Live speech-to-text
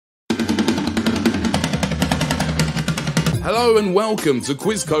Hello and welcome to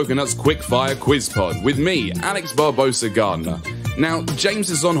Quiz Coconut's Quickfire Quiz Pod with me, Alex Barbosa Gardiner. Now,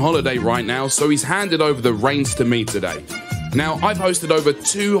 James is on holiday right now, so he's handed over the reins to me today. Now, I've hosted over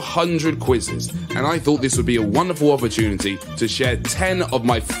 200 quizzes, and I thought this would be a wonderful opportunity to share 10 of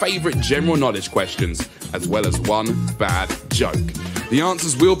my favourite general knowledge questions, as well as one bad joke. The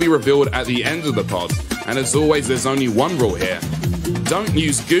answers will be revealed at the end of the pod, and as always, there's only one rule here. Don't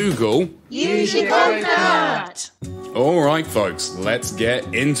use Google. Use your coconut! Alright folks, let's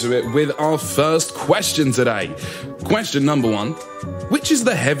get into it with our first question today. Question number 1. Which is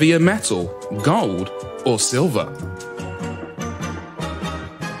the heavier metal, gold or silver?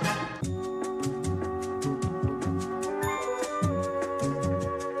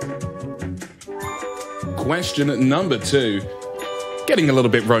 Question number 2. Getting a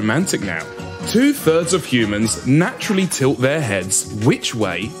little bit romantic now. 2/3 of humans naturally tilt their heads which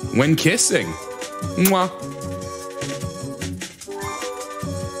way when kissing? Mwah.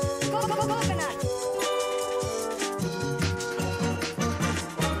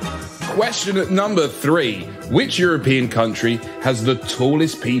 Question number 3. Which European country has the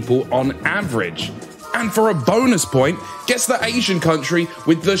tallest people on average? And for a bonus point, guess the Asian country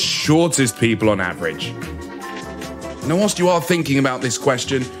with the shortest people on average. Now, whilst you are thinking about this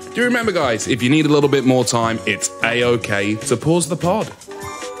question, do remember, guys, if you need a little bit more time, it's a-okay to pause the pod.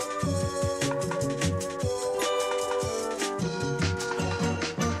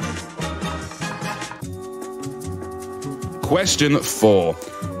 Question 4.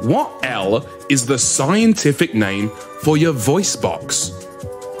 What L is the scientific name for your voice box?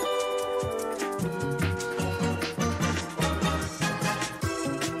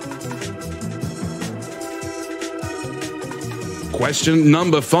 Question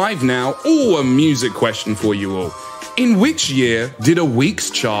number 5 now. Oh, a music question for you all. In which year did a week's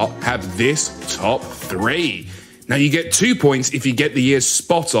chart have this top 3? Now you get 2 points if you get the year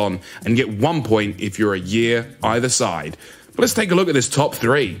spot on and get 1 point if you're a year either side. But let's take a look at this top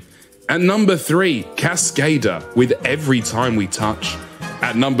 3. At number 3, Cascada with Every Time We Touch.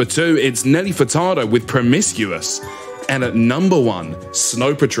 At number 2, it's Nelly Furtado with Promiscuous. And at number 1,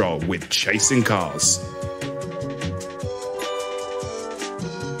 Snow Patrol with Chasing Cars.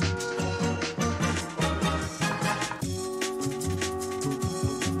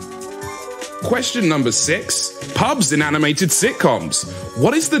 Question number 6. Pubs in animated sitcoms.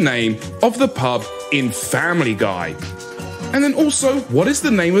 What is the name of the pub in Family Guy? And then also, what is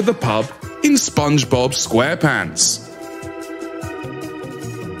the name of the pub in SpongeBob SquarePants?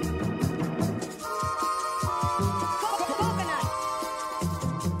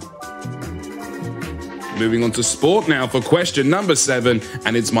 Moving on to sport now for question number 7,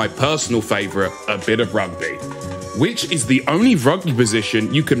 and it's my personal favourite, a bit of rugby. Which is the only rugby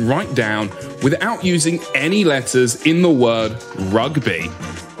position you can write down without using any letters in the word rugby?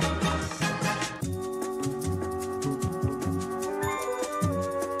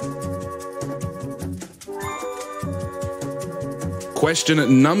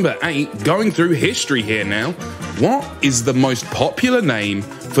 Question number 8, going through history here now. What is the most popular name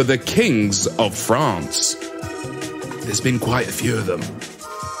for the kings of France? There's been quite a few of them.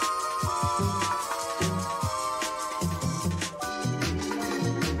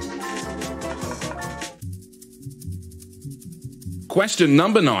 Question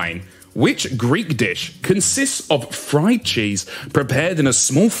number 9. Which Greek dish consists of fried cheese prepared in a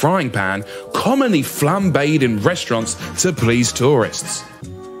small frying pan, commonly flambéed in restaurants to please tourists?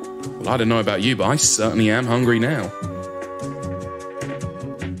 Well, I don't know about you, but I certainly am hungry now.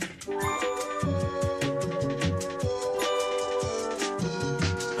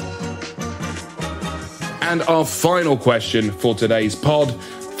 And our final question for today's pod,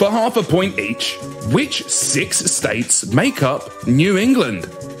 for half a point each, which 6 states make up New England?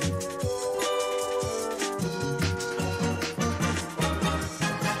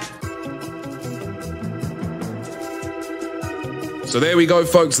 So there we go,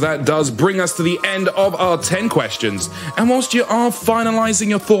 folks. That does bring us to the end of our 10 questions. And whilst you are finalising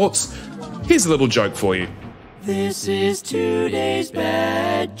your thoughts, here's a little joke for you. This is today's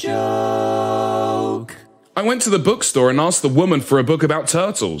bad joke. I went to the bookstore and asked the woman for a book about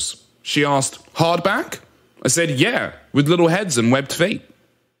turtles. She asked, hardback? I said, yeah, with little heads and webbed feet.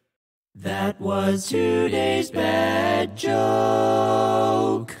 That was today's bad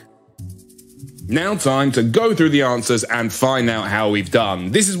joke. Now time to go through the answers and find out how we've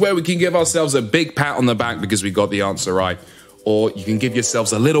done. This is where we can give ourselves a big pat on the back because we got the answer right. Or you can give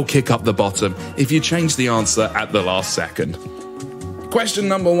yourselves a little kick up the bottom if you change the answer at the last second. Question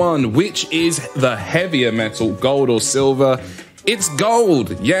number 1, which is the heavier metal, gold or silver? It's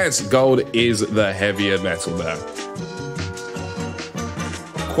gold. Yes, gold is the heavier metal there.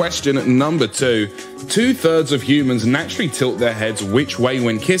 Question number 2. 2/3 of humans naturally tilt their heads which way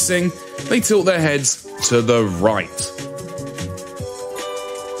when kissing? They tilt their heads to the right.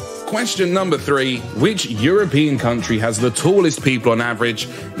 Question number 3. Which European country has the tallest people on average?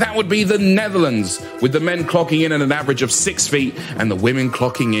 That would be the Netherlands, with the men clocking in at an average of 6 feet and the women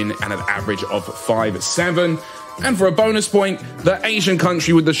clocking in at an average of 5'7". And for a bonus point, the Asian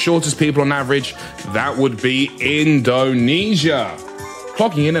country with the shortest people on average, that would be Indonesia,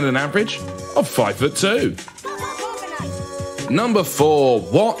 clocking in at an average of 5'2". Number 4.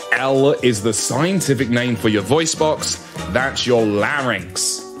 What L is the scientific name for your voice box? That's your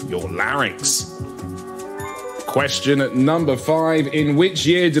larynx. Your larynx. Question number 5. In which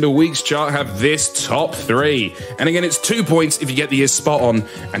year did a week's chart have this top 3? And again, it's 2 points if you get the year spot on,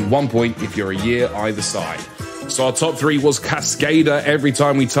 and 1 point if you're a year either side. So our top 3 was Cascada, Every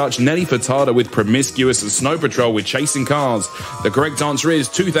Time We Touch, Nelly Furtado with Promiscuous, and Snow Patrol with Chasing Cars. The correct answer is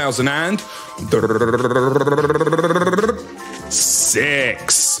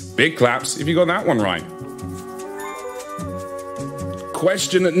 2006. Big claps if you got that one right.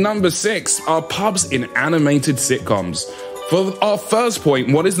 Question number 6. Are pubs in animated sitcoms? For our first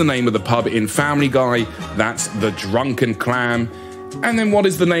point, what is the name of the pub in Family Guy? That's the Drunken Clam. And then what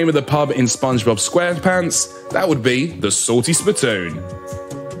is the name of the pub in SpongeBob SquarePants? That would be the Salty Spittoon.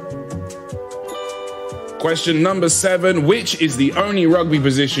 Question number 7. Which is the only rugby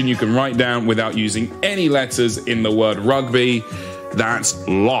position you can write down without using any letters in the word rugby? That's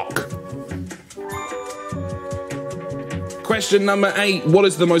lock. Question number 8. What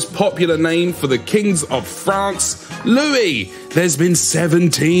is the most popular name for the kings of France? Louis. There's been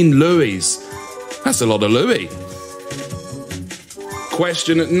 17 Louis. That's a lot of Louis.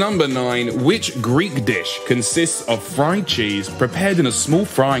 Question number 9. Which Greek dish consists of fried cheese prepared in a small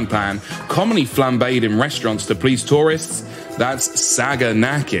frying pan, commonly flambéed in restaurants to please tourists? That's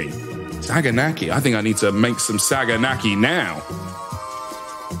saganaki. Saganaki. I think I need to make some saganaki now.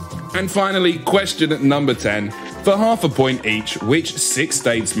 And finally, question number 10. For half a point each, which 6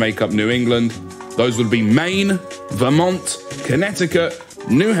 states make up New England? Those would be Maine, Vermont, Connecticut,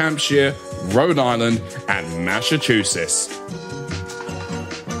 New Hampshire, Rhode Island, and Massachusetts.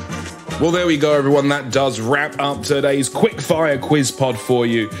 Well, there we go, everyone. That does wrap up today's quickfire quiz pod for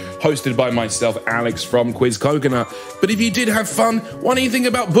you, hosted by myself, Alex from Quiz Coconut. But if you did have fun, why don't you think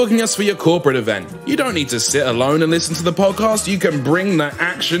about booking us for your corporate event? You don't need to sit alone and listen to the podcast. You can bring the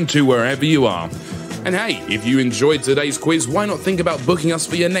action to wherever you are. And hey, if you enjoyed today's quiz, why not think about booking us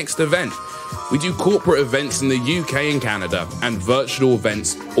for your next event? We do corporate events in the UK and Canada, and virtual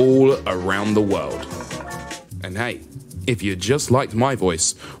events all around the world. And hey, if you just liked my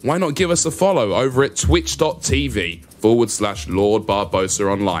voice, why not give us a follow over at twitch.tv/Lord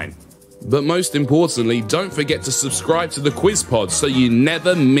Barbosa online. But most importantly, don't forget to subscribe to the Quiz Pod so you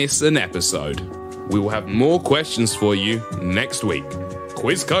never miss an episode. We will have more questions for you next week.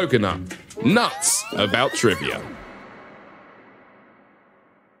 Quiz Coconut. Nuts about trivia.